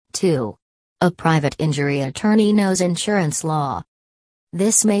2. A private injury attorney knows insurance law.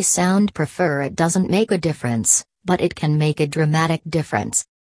 This may sound prefer it doesn't make a difference, but it can make a dramatic difference.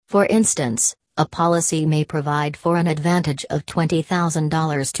 For instance, a policy may provide for an advantage of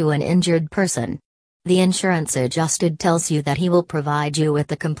 $20,000 to an injured person. The insurance adjuster tells you that he will provide you with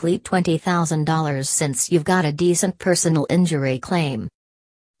the complete $20,000 since you've got a decent personal injury claim.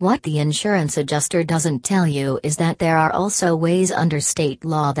 What the insurance adjuster doesn't tell you is that there are also ways under state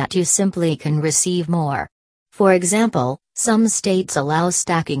law that you simply can receive more. For example, some states allow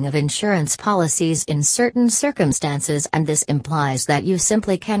stacking of insurance policies in certain circumstances, and this implies that you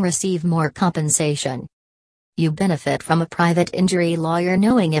simply can receive more compensation. You benefit from a private injury lawyer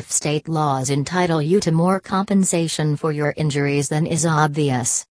knowing if state laws entitle you to more compensation for your injuries than is obvious.